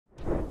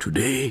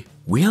Today,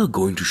 we are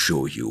going to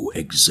show you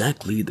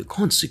exactly the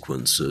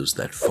consequences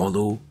that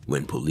follow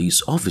when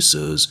police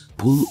officers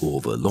pull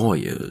over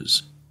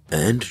lawyers.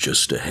 And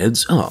just a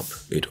heads up,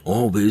 it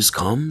always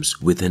comes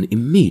with an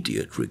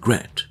immediate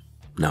regret.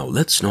 Now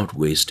let's not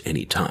waste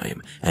any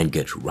time and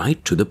get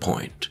right to the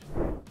point.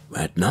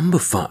 At number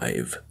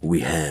 5, we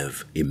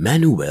have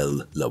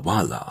Emmanuel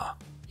Lawala.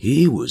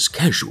 He was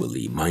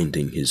casually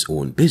minding his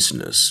own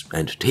business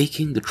and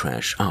taking the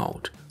trash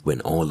out when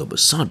all of a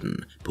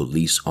sudden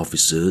police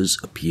officers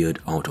appeared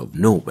out of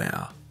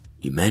nowhere.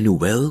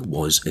 Emmanuel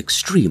was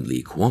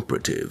extremely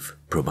cooperative,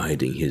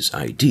 providing his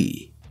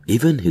ID,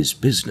 even his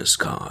business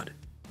card.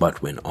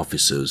 But when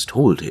officers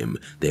told him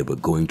they were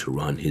going to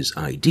run his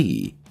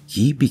ID,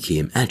 he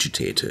became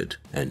agitated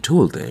and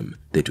told them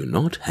they do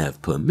not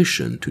have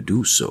permission to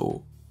do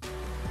so.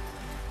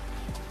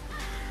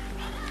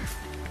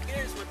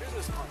 Here's my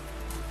business card.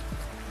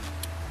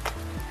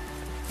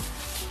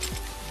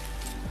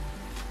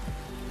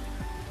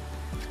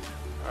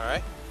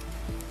 Alright.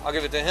 I'll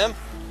give it to him.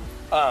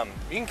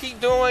 You can keep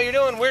doing what you're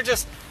doing. We're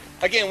just,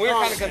 again, we're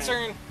kind of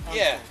concerned.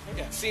 Yeah,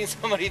 seeing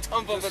somebody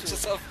dump a bunch of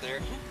stuff there.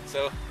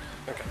 So,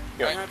 Okay.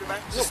 Right.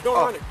 Just don't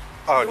run it.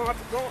 Oh.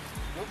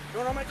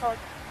 Don't run my card.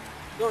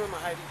 Don't run my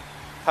ID.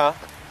 Huh?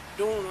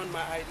 Don't run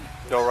my ID.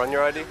 Don't run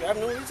your ID? I have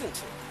no reason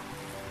to.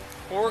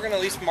 Well, we're going to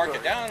at least mark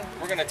it down.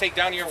 We're going to take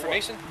down your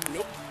information.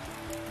 Nope.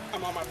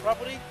 I'm on my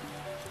property.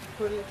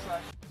 Put it in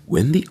trash.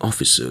 When the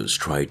officers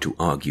try to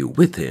argue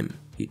with him,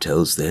 he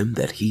tells them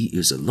that he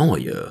is a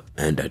lawyer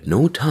and at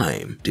no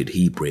time did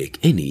he break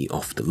any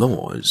of the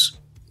laws,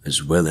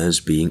 as well as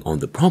being on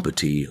the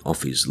property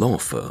of his law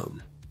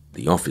firm.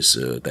 The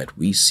officer that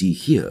we see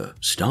here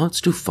starts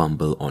to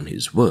fumble on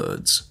his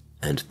words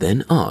and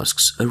then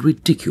asks a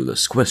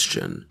ridiculous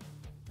question.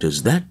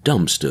 Does that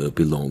dumpster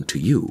belong to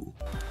you?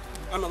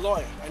 I'm a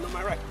lawyer. I know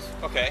my rights.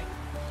 Okay.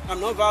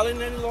 I'm not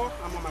violating any law.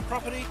 I'm on my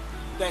property.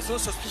 There's no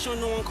suspicion.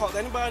 No one called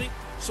anybody.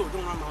 So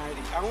don't run my ID.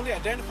 I only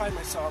identified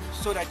myself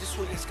so that this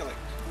won't escalate.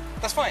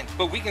 That's fine,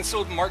 but we can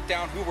still mark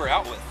down who we're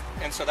out with.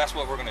 And so that's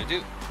what we're going to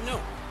do.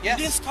 No. Yes.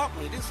 You didn't stop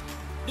me.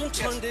 Don't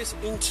turn this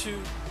into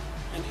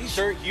an issue.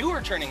 Sir, you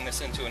are turning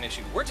this into an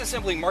issue. We're just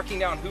simply marking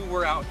down who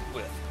we're out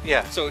with.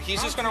 Yeah. So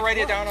he's just going to write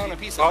it down on a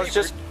piece of Oh,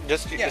 paper.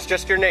 it's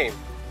just your name.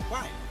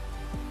 Why?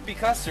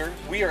 Because, sir,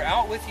 we are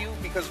out with you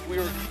because we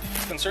were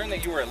concerned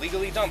that you were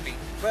illegally dumping.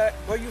 But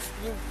you've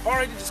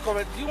already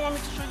discovered. Do you want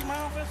me to show you my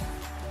office?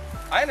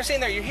 I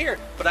understand that you're here,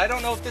 but I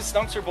don't know if this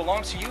dumpster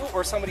belongs to you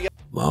or somebody else.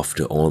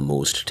 After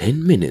almost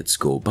 10 minutes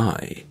go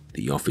by,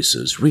 the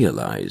officers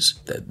realize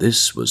that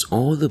this was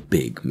all a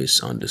big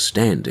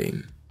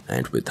misunderstanding,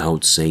 and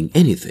without saying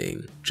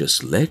anything,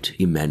 just let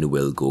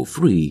Emmanuel go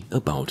free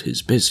about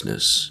his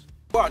business.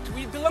 But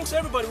it belongs to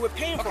everybody. We're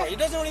paying for it. It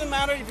doesn't really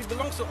matter if it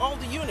belongs to all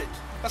the unit.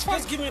 That's fine.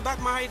 Just give me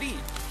back my ID.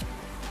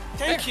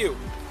 Thank There. you.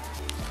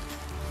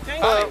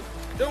 Thank you.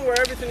 Don't worry,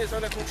 everything is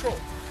under control.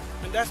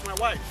 And that's my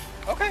wife.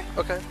 Okay.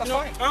 Okay. That's No,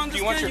 fine. I Do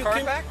you want your understand card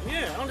came, back?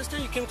 Yeah, I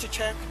understand you came to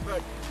check,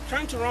 but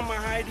trying to run my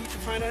ID to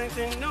find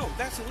anything, no,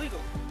 that's illegal.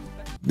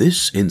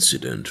 This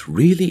incident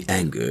really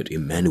angered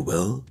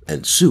Emmanuel,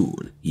 and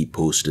soon he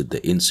posted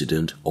the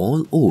incident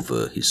all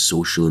over his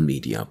social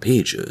media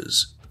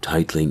pages,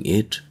 titling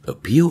it a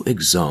pure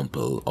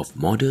example of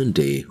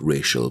modern-day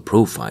racial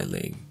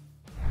profiling.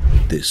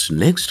 This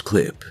next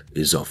clip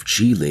is of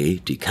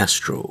Chile de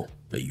Castro,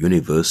 a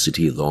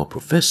university law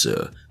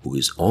professor who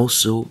is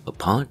also a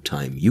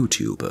part-time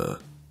YouTuber.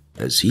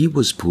 As he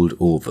was pulled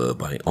over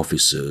by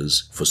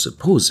officers for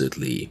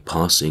supposedly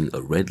passing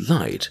a red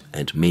light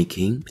and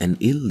making an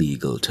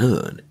illegal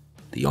turn,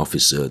 the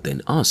officer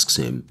then asks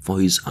him for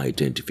his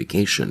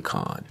identification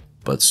card.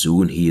 But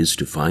soon he is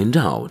to find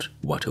out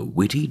what a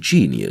witty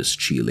genius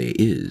Chile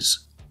is,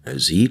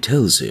 as he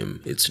tells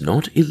him it's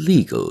not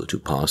illegal to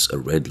pass a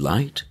red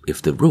light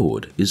if the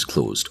road is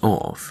closed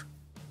off.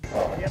 Do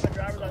you have a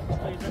driver's license,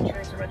 please,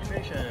 insurance and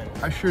registration?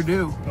 I sure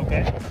do.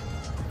 Okay.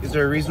 Is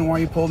there a reason why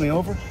you pulled me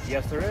over?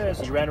 Yes, there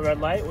is. You ran a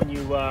red light when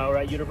you were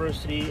at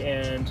University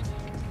and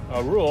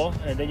Rural,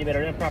 and then you made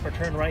an improper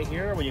turn right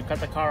here. When you cut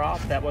the car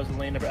off, that was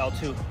lane number L2.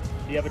 Do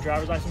you have a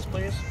driver's license,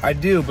 please? I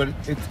do, but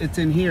it's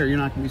in here. You're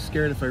not going to be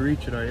scared if I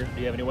reach it, are you? Do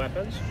you have any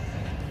weapons?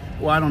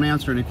 Well, I don't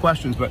answer any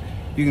questions, but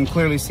you can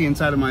clearly see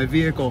inside of my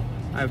vehicle.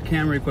 I have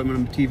camera equipment.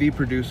 I'm a TV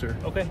producer.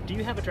 Okay. Do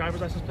you have a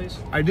driver's license, please?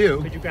 I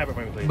do. Could you grab it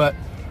for me, please? But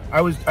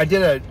I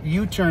did a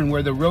U-turn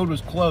where the road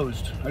was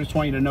closed. I just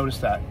want you to notice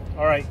that.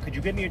 All right. Could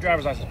you give me your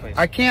driver's license, please?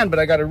 I can, but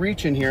I got to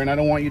reach in here, and I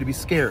don't want you to be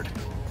scared.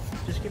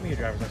 Just give me your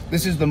driver's license.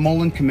 This is the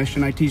Mullen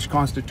Commission. I teach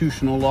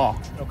constitutional law.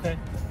 Okay.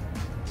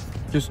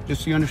 Just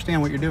so you understand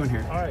what you're doing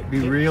here. All right. Be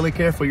really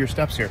careful your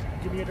steps here.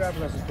 Give me your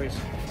driver's license, please.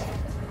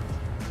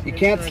 You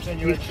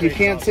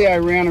can't say I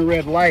ran a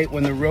red light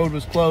when the road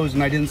was closed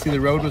and I didn't see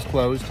the road was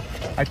closed.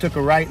 I took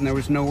a right and there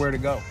was nowhere to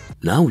go.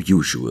 Now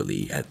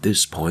usually at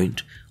this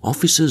point,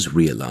 officers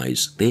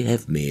realize they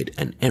have made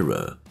an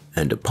error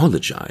and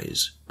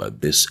apologize,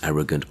 but this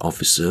arrogant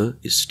officer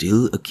is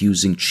still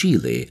accusing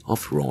Chile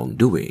of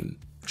wrongdoing.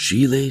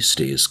 Sheila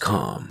stays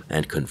calm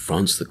and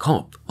confronts the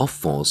cop of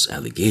false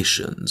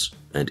allegations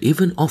and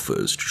even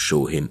offers to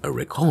show him a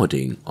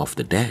recording of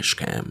the dash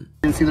cam.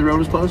 Didn't see the road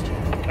was closed?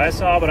 I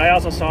saw, but I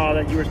also saw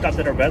that you were stopped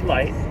at a red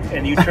light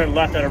and you turned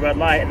left at a red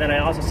light, and then I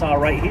also saw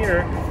right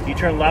here you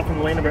turned left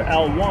from lane number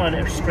L1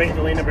 and straight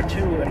into lane number 2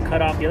 and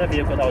cut off the other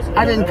vehicle that was in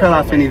I didn't cut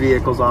off any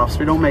vehicles,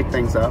 officer. Don't make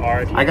things up.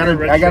 I got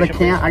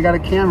a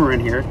camera in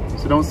here,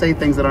 so don't say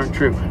things that aren't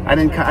true. I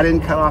didn't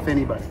cut off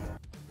anybody.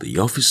 The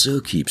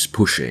officer keeps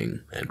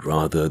pushing, and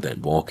rather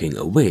than walking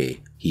away,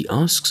 he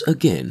asks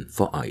again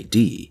for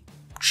ID.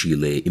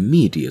 Chile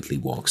immediately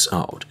walks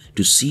out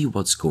to see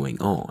what's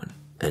going on,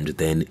 and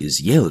then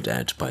is yelled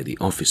at by the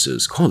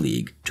officer's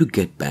colleague to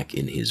get back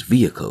in his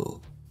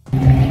vehicle.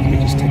 Let me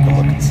just take a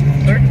look and see.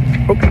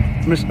 Okay,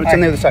 it's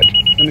on the other side.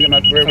 Let me get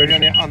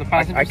my on the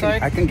passenger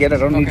side. I can get it. I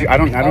don't need you.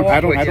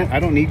 I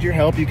don't need your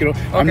help. You can.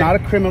 I'm not a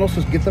criminal,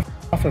 so get the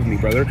off of me,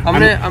 brother. I'm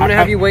gonna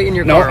have you wait in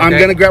your car. No, I'm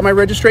gonna grab my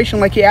registration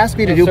like you asked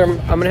me to do. Sir,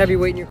 I'm gonna have you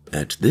wait in your.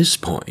 At this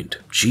point,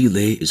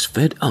 Chile is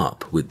fed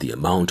up with the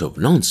amount of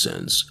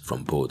nonsense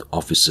from both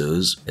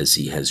officers, as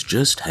he has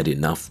just had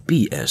enough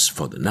BS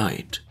for the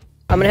night.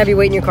 I'm gonna have you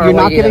wait in your car. You're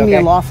not giving me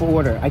a lawful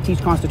order. I teach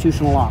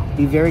constitutional law.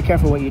 Be very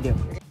careful what you do.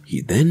 He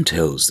then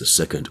tells the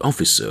second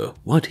officer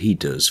what he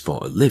does for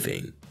a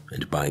living,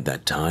 and by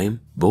that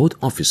time,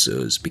 both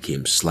officers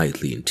became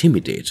slightly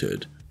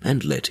intimidated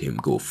and let him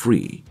go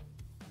free.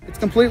 It's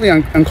completely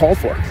uncalled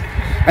for.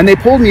 And they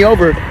pulled me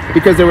over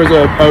because there was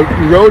a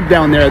road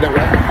down there that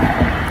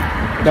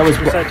was...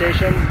 Your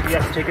citation, you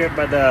have to take it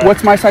by the...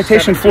 What's my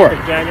citation for?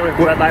 January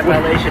for red light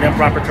violation and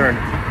proper turn.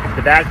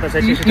 The back of the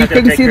citation... You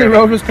couldn't see the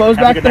road was closed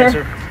back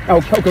there?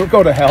 Oh,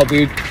 go to hell,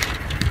 dude.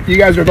 You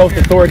guys are both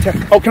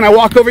authoritarian. Oh, can I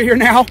walk over here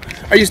now?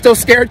 Are you still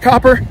scared,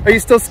 copper? Are you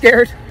still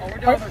scared?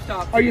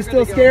 Are you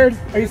still scared?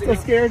 Are you still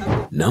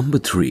scared? Number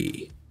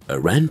 3. A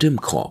random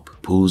cop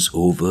pulls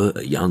over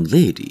a young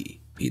lady.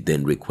 He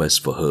then requests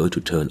for her to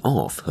turn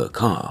off her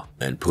car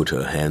and put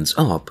her hands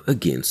up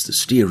against the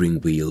steering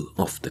wheel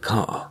of the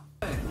car.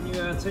 Can you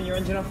turn your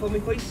engine off for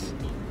me, please?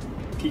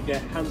 Keep your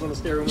hands on the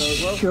steering wheel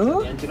as well.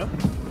 Sure. The engine up.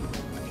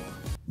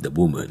 The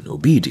woman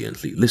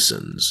obediently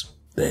listens.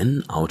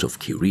 Then, out of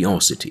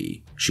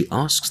curiosity, she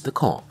asks the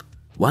cop,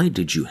 "Why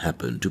did you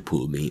happen to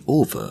pull me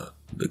over?"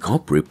 The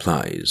cop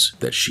replies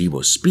that she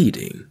was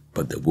speeding,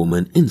 but the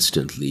woman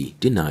instantly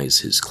denies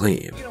his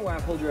claim. You know why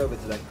I pulled you over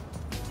today?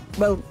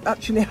 Well,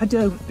 actually I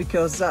don't,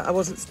 because I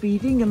wasn't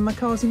speeding and my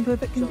car's in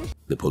perfect condition.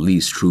 The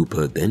police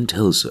trooper then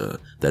tells her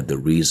that the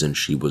reason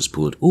she was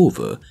pulled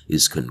over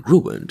is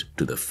congruent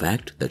to the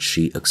fact that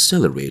she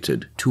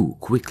accelerated too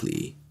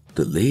quickly.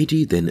 The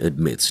lady then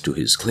admits to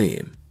his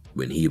claim.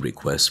 When he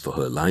requests for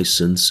her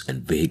license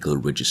and vehicle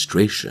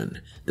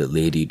registration, the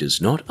lady does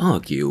not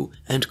argue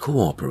and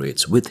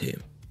cooperates with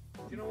him.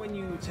 You know when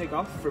you take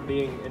off from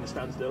being in a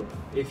standstill,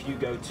 if you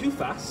go too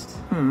fast,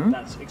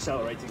 that's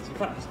accelerating too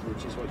fast,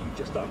 which is what you've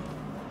just done.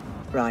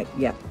 Right,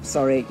 yeah,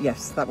 sorry,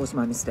 yes, that was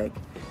my mistake.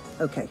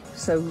 Okay,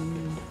 so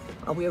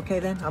are we okay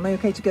then? Am I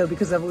okay to go?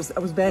 Because I was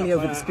barely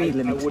over the speed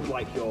limit. I would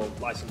like your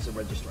license and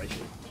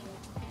registration.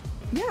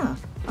 Yeah,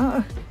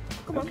 I'm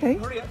okay,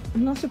 Hurry up.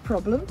 not a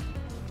problem.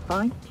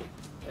 Fine.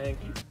 Thank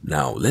you.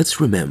 Now let's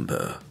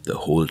remember, the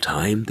whole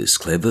time this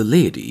clever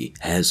lady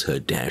has her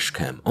dash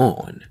cam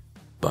on.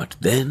 But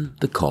then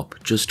the cop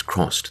just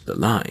crossed the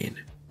line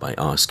by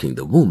asking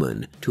the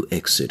woman to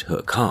exit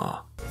her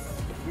car.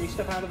 Can you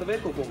step out of the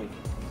vehicle for me?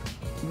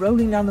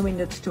 Rolling down the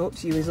window to talk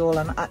to you is all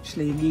I'm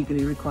actually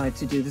legally required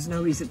to do. There's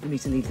no reason for me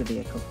to leave the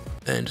vehicle.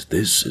 And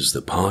this is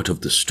the part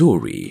of the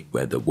story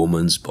where the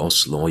woman's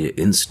boss lawyer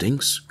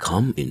instincts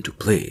come into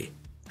play.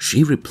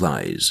 She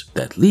replies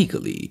that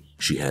legally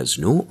she has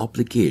no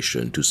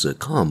obligation to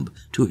succumb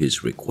to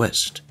his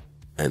request,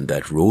 and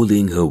that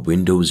rolling her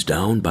windows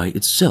down by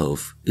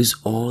itself is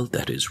all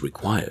that is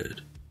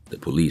required. The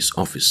police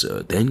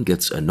officer then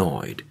gets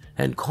annoyed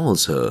and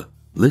calls her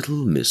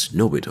Little Miss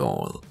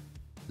Know-It-All.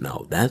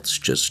 Now that's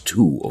just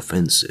too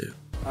offensive.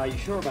 Are you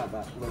sure about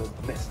that, Little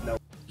Miss Know?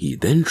 He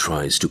then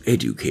tries to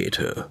educate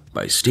her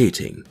by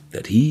stating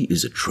that he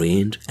is a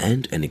trained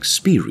and an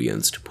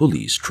experienced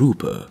police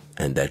trooper,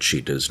 and that she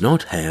does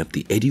not have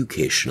the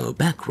educational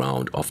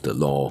background of the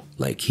law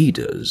like he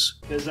does.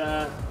 Because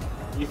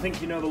you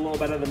think you know the law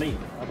better than me.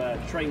 I'm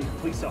a trained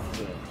police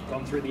officer,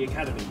 gone through the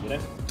academy, you know?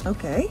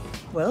 Okay,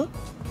 well,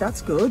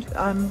 that's good.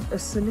 I'm a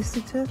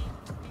solicitor,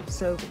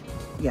 so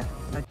yeah.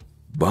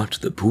 But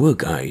the poor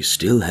guy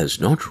still has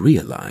not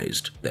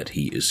realized that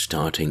he is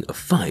starting a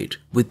fight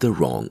with the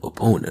wrong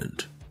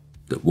opponent.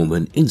 The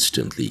woman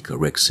instantly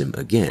corrects him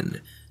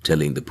again,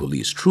 telling the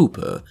police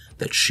trooper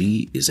that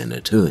she is an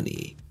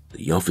attorney.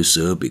 The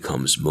officer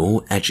becomes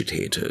more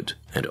agitated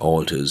and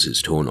alters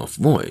his tone of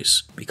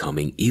voice,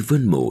 becoming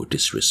even more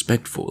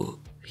disrespectful.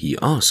 He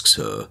asks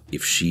her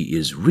if she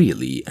is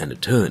really an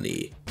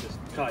attorney. This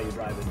car you're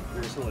driving,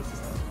 you're a solicitor.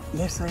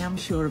 Yes, I am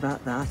sure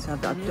about that.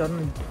 I've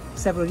done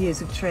several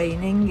years of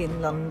training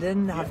in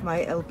London, have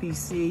my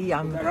LPC. Is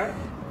that right?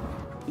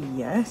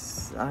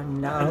 Yes, I'm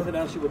now... Anything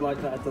else you would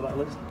like to add to that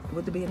list?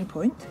 Would there be any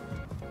point?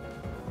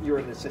 you're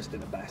an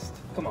assistant at best.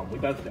 Come on, we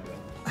both know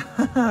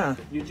it.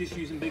 You're just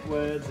using big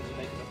words and you're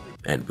making up.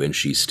 And when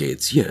she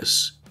states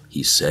yes,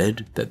 he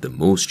said that the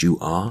most you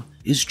are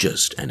is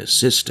just an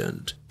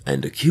assistant,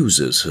 and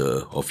accuses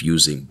her of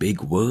using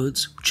big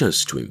words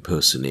just to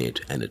impersonate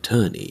an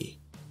attorney.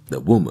 The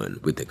woman,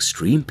 with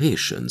extreme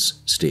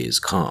patience, stays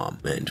calm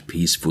and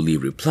peacefully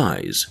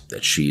replies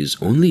that she is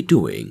only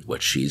doing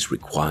what she's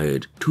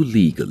required to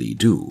legally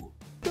do.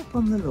 Up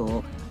on the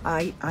law,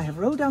 I have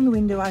rolled down the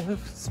window, I have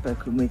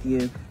spoken with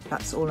you.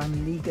 That's all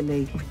I'm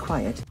legally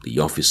required. The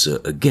officer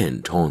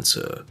again taunts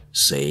her,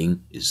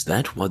 saying, "Is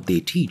that what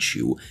they teach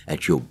you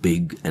at your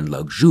big and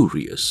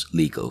luxurious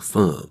legal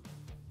firm?"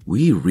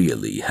 We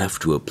really have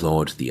to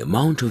applaud the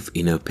amount of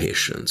inner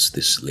patience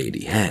this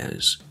lady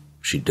has.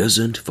 She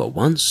doesn't for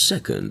 1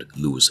 second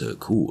lose her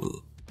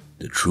cool.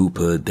 The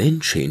trooper then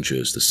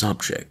changes the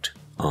subject,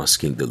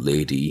 asking the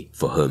lady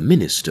for her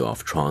Minister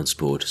of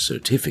Transport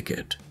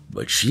certificate.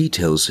 But she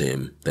tells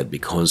him that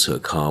because her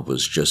car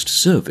was just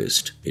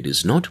serviced, it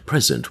is not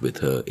present with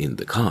her in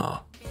the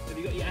car. Have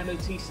you got your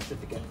MOT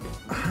certificate?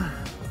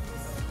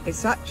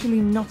 It's actually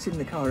not in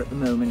the car at the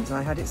moment.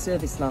 I had it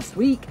serviced last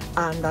week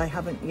and I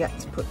haven't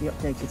yet put the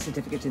updated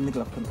certificate in the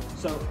glove compartment.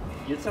 So,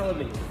 you're telling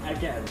me,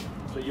 again,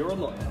 that you're a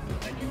lawyer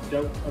and you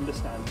don't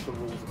understand the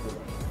rules of the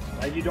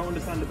road. Like, you don't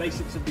understand the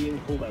basics of being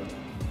pulled over.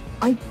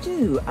 I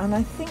do, and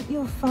I think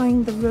you'll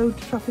find the Road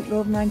Traffic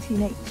Law of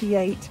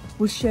 1988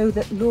 will show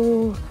that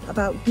law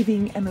about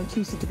giving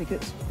MOT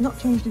certificates not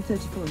changed in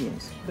 34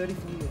 years.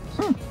 34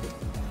 years?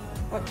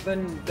 Well,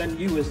 then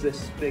you as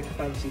this big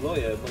fancy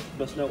lawyer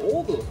must know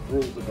all the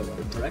rules of the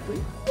road,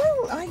 correctly?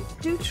 Well, I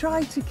do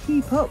try to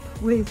keep up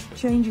with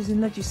changes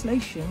in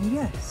legislation,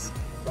 yes.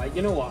 Right,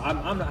 you know what,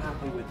 I'm not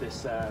happy with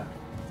this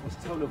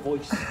tone of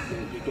voice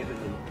you're giving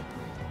me.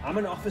 I'm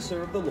an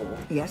officer of the law.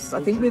 Yes,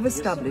 I think we've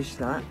established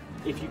that.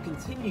 If you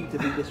continue to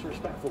be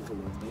disrespectful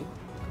towards me,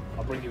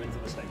 I'll bring you into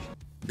the station.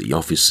 The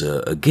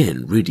officer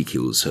again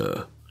ridicules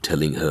her,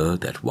 telling her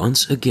that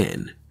once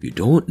again, you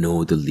don't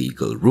know the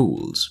legal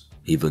rules,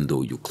 even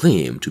though you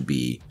claim to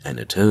be an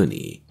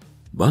attorney.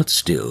 But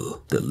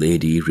still, the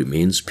lady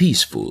remains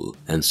peaceful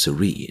and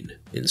serene,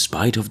 in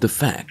spite of the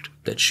fact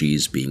that she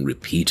is being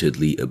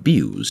repeatedly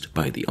abused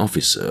by the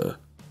officer.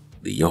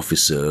 The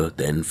officer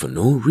then for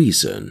no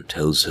reason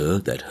tells her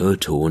that her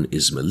tone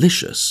is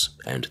malicious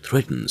and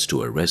threatens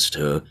to arrest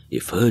her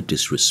if her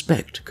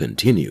disrespect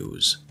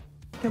continues.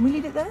 Can we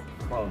leave it there?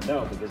 Well,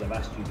 no, because I've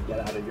asked you to get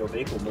out of your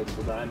vehicle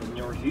multiple times and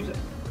you're refusing.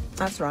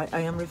 That's right,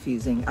 I am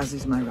refusing, as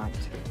is my right.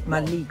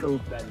 My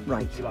legal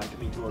right. Would you like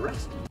me to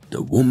arrest you?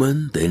 The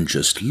woman then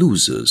just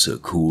loses her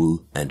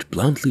cool and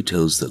bluntly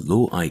tells the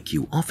low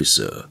IQ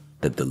officer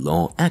that the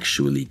law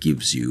actually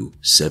gives you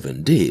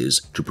 7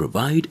 days to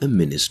provide a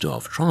Minister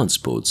of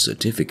Transport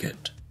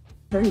certificate.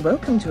 Very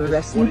welcome to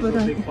arrest me, but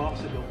What is the big boss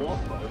of your law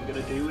firm going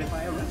to do if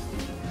I arrest you?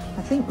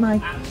 I think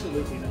my...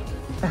 Absolutely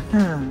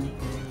nothing.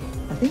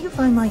 I think you'll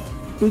find my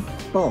big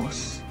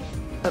boss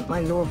at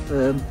my law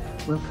firm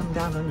will come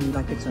down on you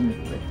like a ton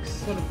of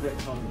bricks. Ton of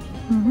bricks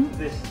on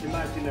this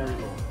imaginary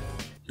law.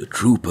 The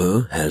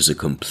trooper has a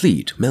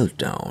complete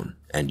meltdown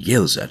and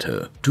yells at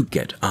her to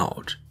get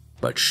out.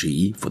 But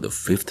she, for the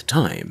 5th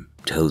time,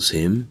 tells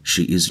him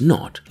she is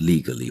not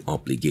legally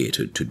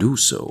obligated to do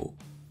so.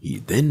 He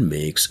then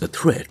makes a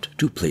threat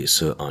to place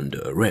her under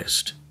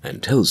arrest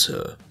and tells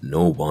her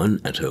no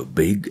one at her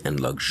big and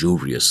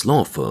luxurious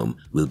law firm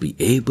will be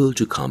able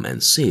to come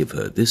and save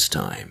her this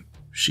time.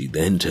 She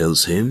then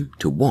tells him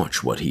to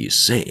watch what he is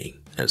saying,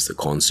 as the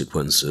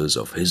consequences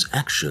of his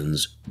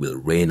actions will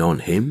rain on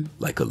him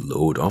like a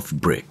load of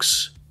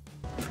bricks.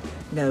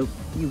 No,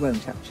 you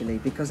won't actually,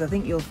 because I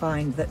think you'll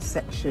find that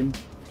Section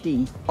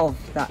D of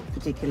that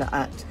particular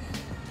act,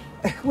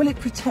 well, it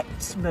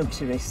protects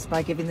motorists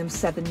by giving them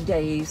 7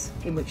 days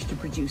in which to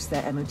produce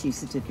their MOT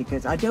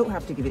certificate. I don't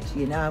have to give it to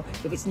you now.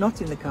 If it's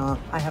not in the car,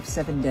 I have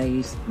 7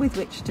 days with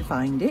which to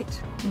find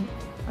it.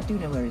 I do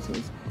know where it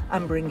is.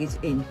 And bring it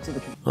into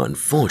the...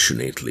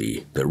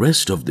 Unfortunately, the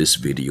rest of this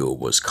video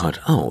was cut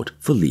out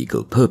for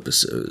legal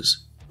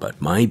purposes.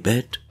 But my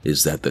bet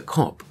is that the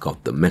cop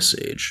got the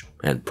message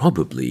and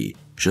probably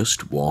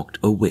just walked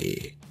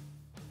away.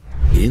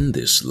 In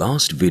this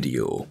last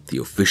video, the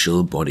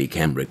official body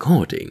cam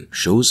recording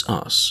shows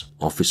us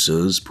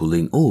officers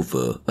pulling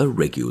over a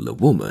regular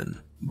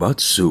woman. But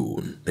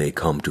soon, they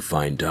come to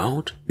find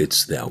out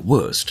it's their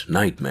worst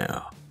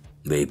nightmare.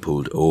 They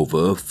pulled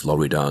over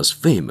Florida's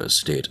famous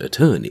state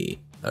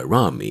attorney,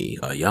 Arami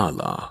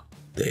Ayala.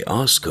 They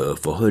ask her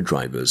for her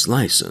driver's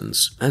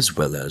license as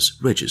well as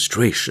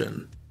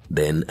registration.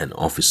 Then an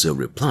officer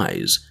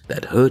replies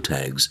that her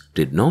tags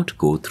did not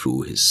go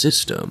through his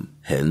system,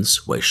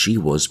 hence why she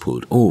was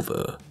pulled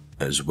over,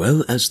 as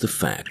well as the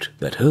fact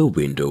that her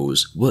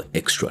windows were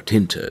extra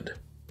tinted.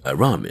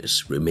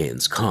 Aramis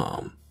remains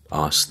calm,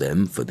 asks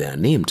them for their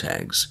name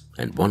tags,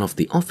 and one of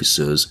the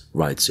officers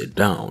writes it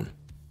down.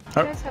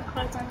 You guys have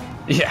cards on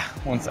you? Yeah,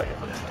 1 second.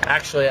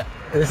 Actually,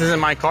 this isn't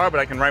my car,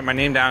 but I can write my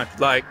name down if you'd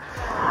like.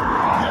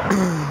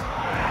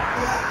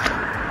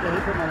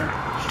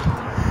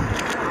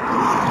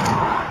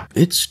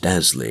 It's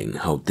dazzling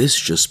how this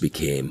just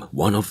became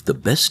one of the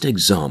best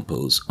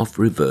examples of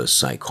reverse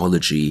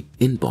psychology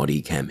in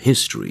body cam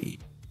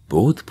history.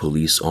 Both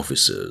police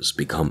officers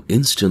become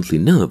instantly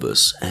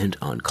nervous and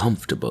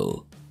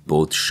uncomfortable,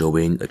 both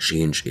showing a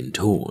change in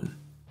tone.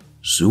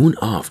 Soon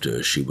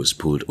after she was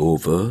pulled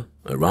over,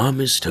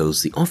 Aramis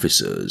tells the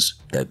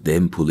officers that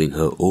them pulling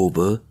her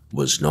over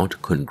was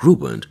not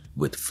congruent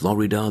with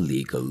Florida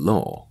legal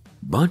law,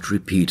 but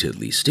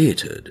repeatedly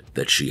stated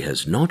that she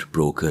has not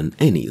broken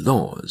any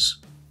laws.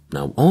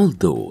 Now,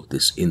 although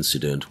this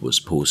incident was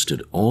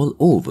posted all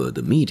over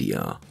the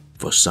media,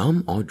 for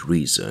some odd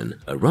reason,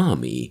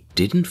 Aramis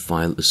didn't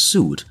file a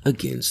suit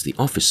against the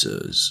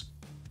officers.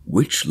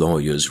 Which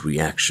lawyer's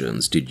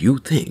reactions did you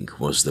think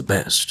was the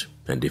best?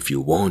 And if you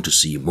want to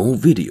see more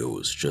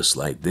videos just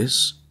like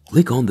this,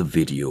 click on the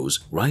videos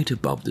right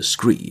above the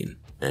screen.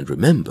 And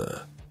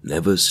remember,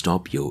 never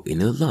stop your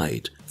inner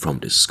light from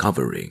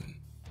discovering.